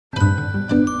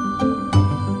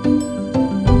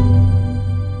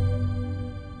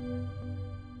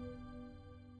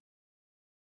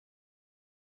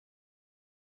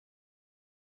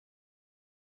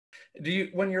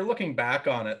when you're looking back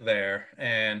on it there,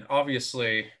 and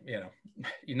obviously,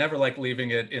 you never like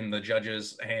leaving it in the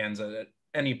judges' hands at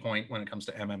any point when it comes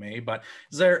to MMA, but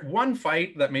is there one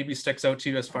fight that maybe sticks out to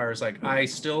you as far as like, I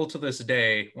still to this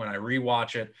day, when I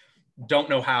rewatch it, don't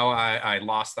know how I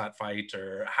lost that fight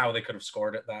or how they could have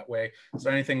scored it that way? Is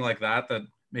there anything like that that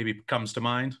maybe comes to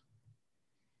mind?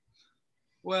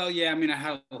 Well, yeah, I mean, I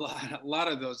had a lot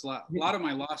of those. A lot of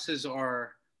my losses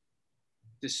are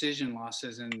decision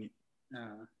losses, and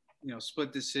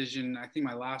split decision. I think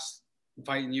my last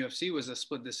fight in UFC was a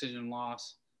split decision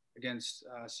loss against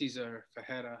Cesar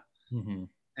Ferreira, Mm-hmm.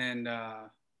 and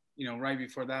right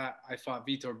before that, I fought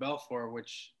Vitor Belfort,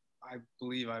 which I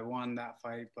believe I won that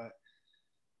fight. But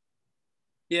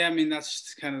yeah, I mean, that's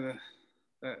just kind of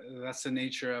that's the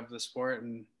nature of the sport,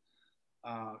 and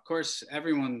of course,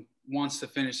 everyone wants to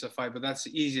finish the fight, but that's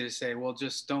easy to say. Well,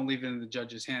 just don't leave it in the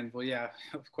judge's hands. Well, yeah,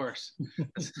 of course.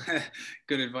 That's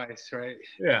good advice, right?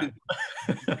 Yeah.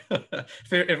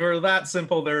 If it were that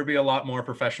simple, there would be a lot more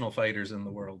professional fighters in the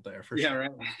world there for Yeah, sure.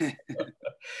 right.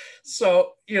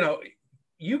 So,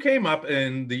 you came up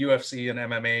in the UFC and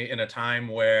MMA in a time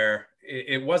where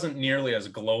it wasn't nearly as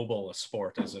global a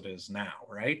sport as it is now,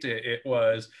 right? It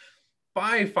was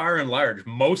by far and large,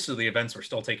 most of the events were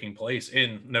still taking place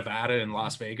in Nevada and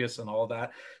Las Vegas and all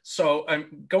that. So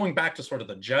I'm going back to sort of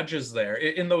the judges there.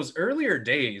 In those earlier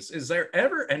days, is there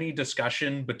ever any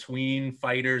discussion between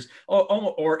fighters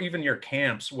or even your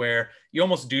camps where you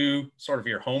almost do sort of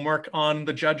your homework on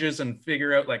the judges and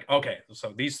figure out like, okay,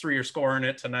 so these three are scoring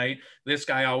it tonight. This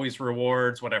guy always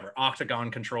rewards whatever octagon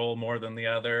control more than the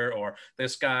other, or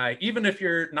this guy, even if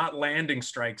you're not landing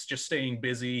strikes, just staying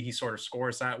busy, he sort of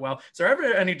scores that well. Is there ever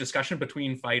any discussion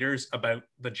between fighters about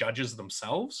the judges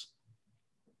themselves?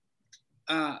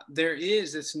 There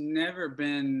is. It's never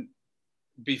been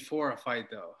before a fight,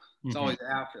 though. It's always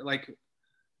after. Like,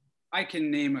 I can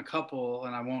name a couple,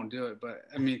 and I won't do it, but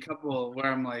I mean, a couple where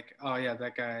I'm like, oh yeah,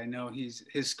 that guy, I know his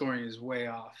scoring is way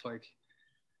off. Like,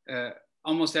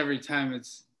 almost every time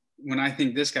it's when I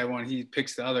think this guy won, he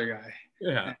picks the other guy.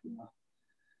 Yeah.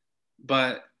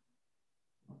 But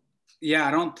yeah,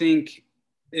 I don't think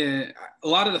a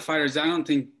lot of the fighters, I don't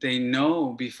think they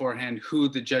know beforehand who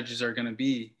the judges are going to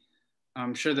be.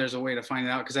 I'm sure there's a way to find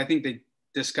out because I think they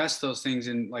discuss those things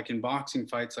in boxing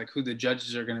fights, like who the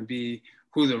judges are going to be,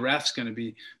 who the ref's going to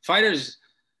be. Fighters,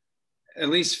 at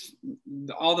least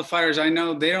all the fighters I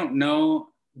know, they don't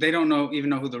even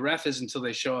know who the ref is until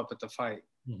they show up at the fight.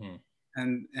 Mm-hmm.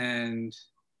 And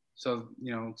so,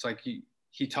 it's like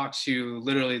he talks to you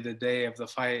literally the day of the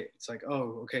fight. It's like,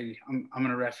 oh, okay, I'm going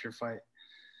to ref your fight.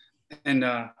 And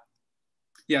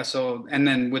yeah, so, and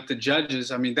then with the judges,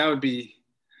 I mean, that would be,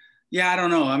 yeah, I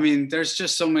don't know. I mean, there's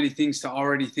just so many things to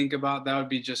already think about. That would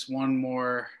be just one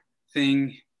more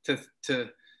thing to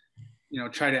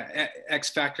try to X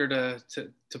factor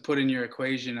to put in your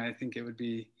equation. I think it would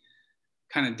be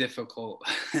kind of difficult.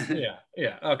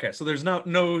 Yeah. Okay. So there's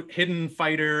no hidden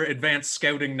fighter advanced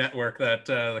scouting network that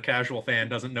the casual fan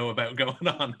doesn't know about going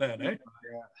on then, eh?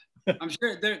 Yeah. I'm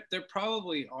sure there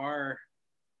probably are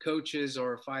coaches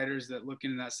or fighters that look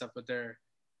into that stuff, but they're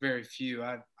very few.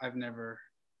 I've never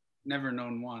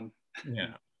known one.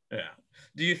 Yeah.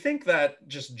 Do you think that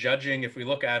just judging, if we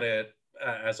look at it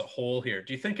as a whole here,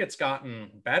 do you think it's gotten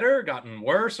better, gotten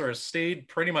worse, or has stayed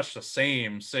pretty much the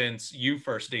same since you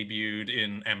first debuted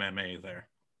in MMA there?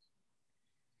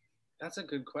 That's a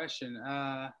good question.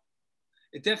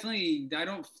 It definitely, I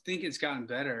don't think it's gotten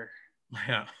better.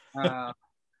 Yeah.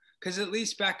 Because at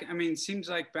least back, I mean, it seems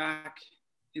like back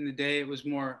in the day, it was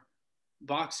more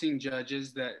boxing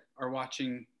judges that are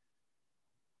watching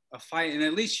a fight, and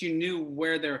at least you knew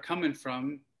where they were coming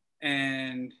from,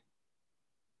 and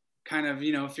kind of,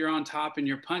 if you're on top and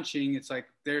you're punching, it's like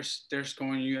they're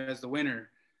scoring you as the winner.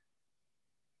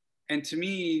 And to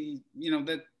me,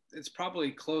 that it's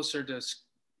probably closer to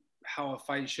how a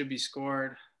fight should be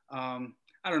scored. I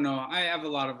don't know. I have a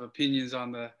lot of opinions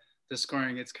on the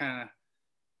scoring. It's kind of,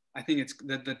 I think it's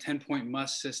the 10-point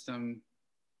must system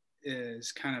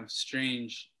is kind of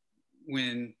strange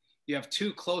when you have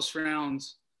two close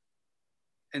rounds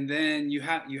and then you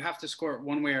have to score it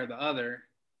one way or the other.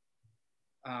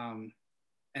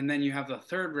 And then you have the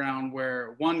third round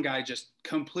where one guy just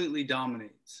completely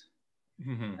dominates.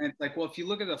 Mm-hmm. And it's like, well, if you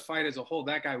look at the fight as a whole,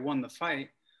 that guy won the fight.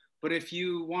 But if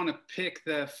you want to pick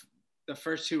the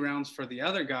first two rounds for the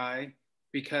other guy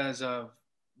because of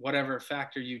whatever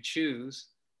factor you choose,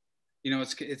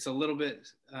 it's a little bit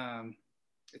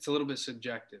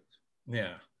subjective.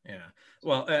 Yeah.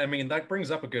 Well, I mean, that brings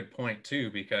up a good point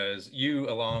too, because you,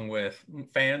 along with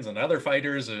fans and other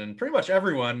fighters and pretty much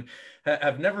everyone,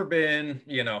 have never been,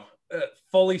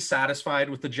 fully satisfied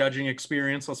with the judging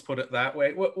experience, let's put it that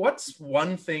way. What's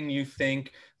one thing you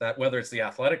think that whether it's the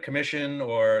athletic commission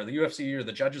or the UFC or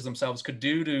the judges themselves could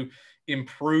do to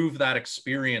improve that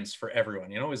experience for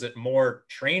everyone? You know, is it more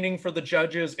training for the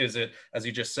judges? Is it, as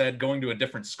you just said, going to a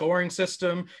different scoring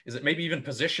system? Is it maybe even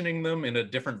positioning them in a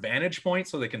different vantage point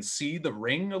so they can see the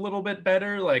ring a little bit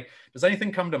better? Like, does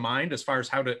anything come to mind as far as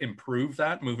how to improve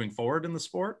that moving forward in the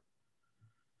sport?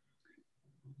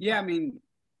 Yeah, I mean,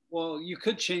 well, you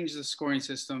could change the scoring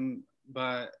system,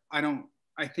 but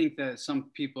I think that some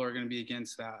people are going to be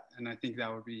against that. And I think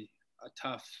that would be a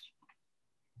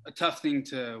tough thing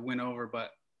to win over.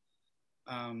 But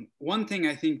one thing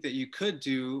I think that you could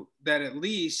do, that at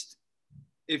least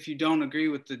if you don't agree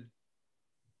with the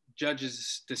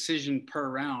judge's decision per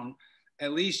round,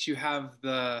 at least you have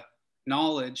the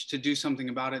knowledge to do something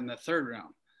about it in the third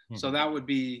round. Mm-hmm. So that would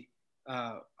be,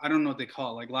 I don't know what they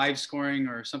call it, like live scoring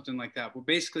or something like that. But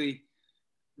basically,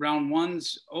 round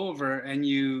one's over, and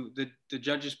the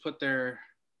judges put their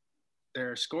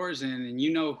scores in, and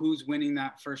you know who's winning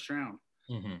that first round.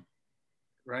 Mm-hmm.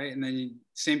 Right? And then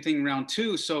same thing round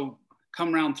two. So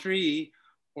come round three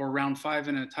or round five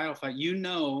in a title fight, you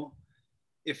know,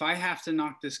 if I have to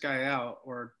knock this guy out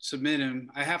or submit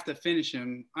him, I have to finish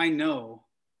him. I know.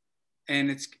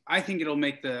 And I think it'll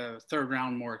make the third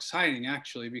round more exciting,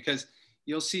 actually, because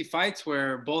you'll see fights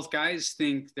where both guys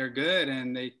think they're good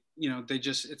and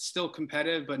it's still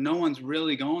competitive, but no one's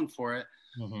really going for it.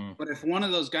 Mm-hmm. But if one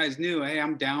of those guys knew, hey,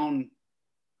 I'm down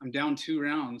 2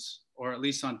 rounds, or at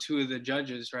least on 2 of the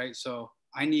judges, right? So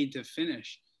I need to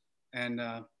finish. And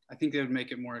I think it would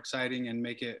make it more exciting and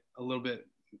make it a little bit,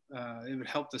 it would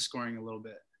help the scoring a little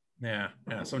bit. Yeah.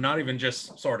 So not even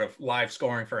just sort of live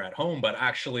scoring for at home, but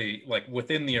actually like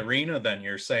within the arena, then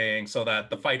you're saying, so that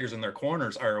the fighters in their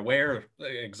corners are aware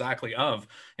exactly of,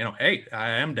 hey, I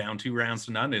am down 2 rounds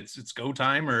to none. It's go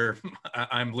time, or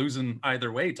I'm losing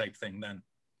either way type thing then.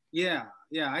 Yeah.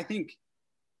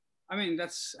 I mean,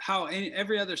 that's how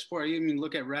every other sport,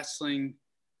 look at wrestling.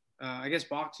 I guess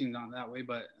boxing's not that way,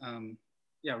 but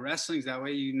wrestling's that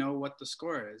way. You know what the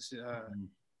score is.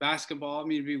 Basketball,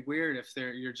 it'd be weird if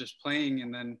you're just playing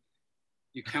and then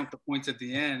you count the points at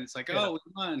the end. It's like, oh, we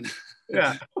won.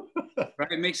 Yeah.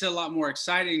 Right. It makes it a lot more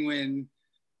exciting when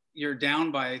you're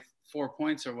down by 4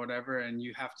 points or whatever and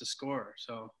you have to score.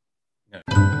 So. Yeah.